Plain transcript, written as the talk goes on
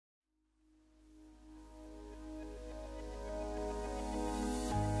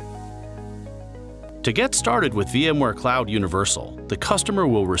To get started with VMware Cloud Universal, the customer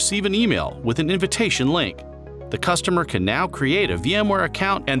will receive an email with an invitation link. The customer can now create a VMware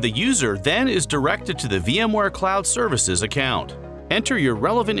account, and the user then is directed to the VMware Cloud Services account. Enter your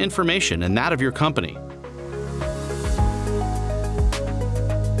relevant information and that of your company.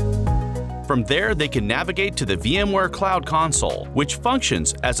 From there, they can navigate to the VMware Cloud Console, which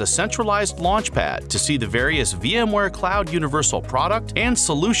functions as a centralized launchpad to see the various VMware Cloud Universal product and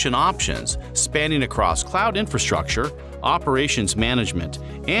solution options spanning across cloud infrastructure, operations management,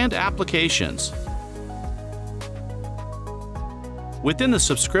 and applications. Within the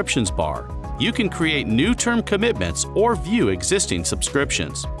subscriptions bar, you can create new term commitments or view existing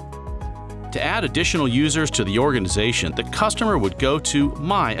subscriptions. To add additional users to the organization, the customer would go to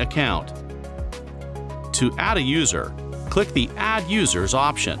My Account. To add a user, click the Add Users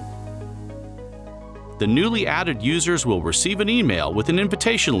option. The newly added users will receive an email with an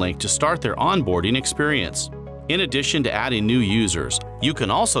invitation link to start their onboarding experience. In addition to adding new users, you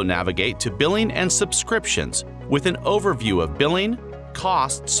can also navigate to Billing and Subscriptions with an overview of billing,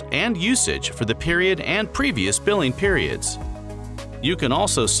 costs, and usage for the period and previous billing periods. You can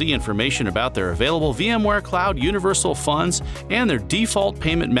also see information about their available VMware Cloud Universal funds and their default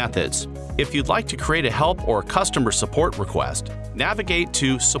payment methods. If you'd like to create a help or customer support request, navigate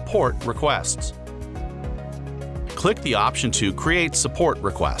to Support Requests. Click the option to Create Support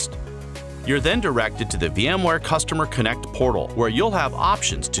Request. You're then directed to the VMware Customer Connect portal, where you'll have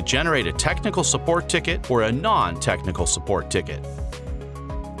options to generate a technical support ticket or a non-technical support ticket.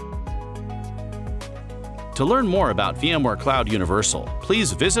 To learn more about VMware Cloud Universal,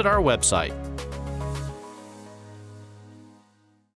 please visit our website.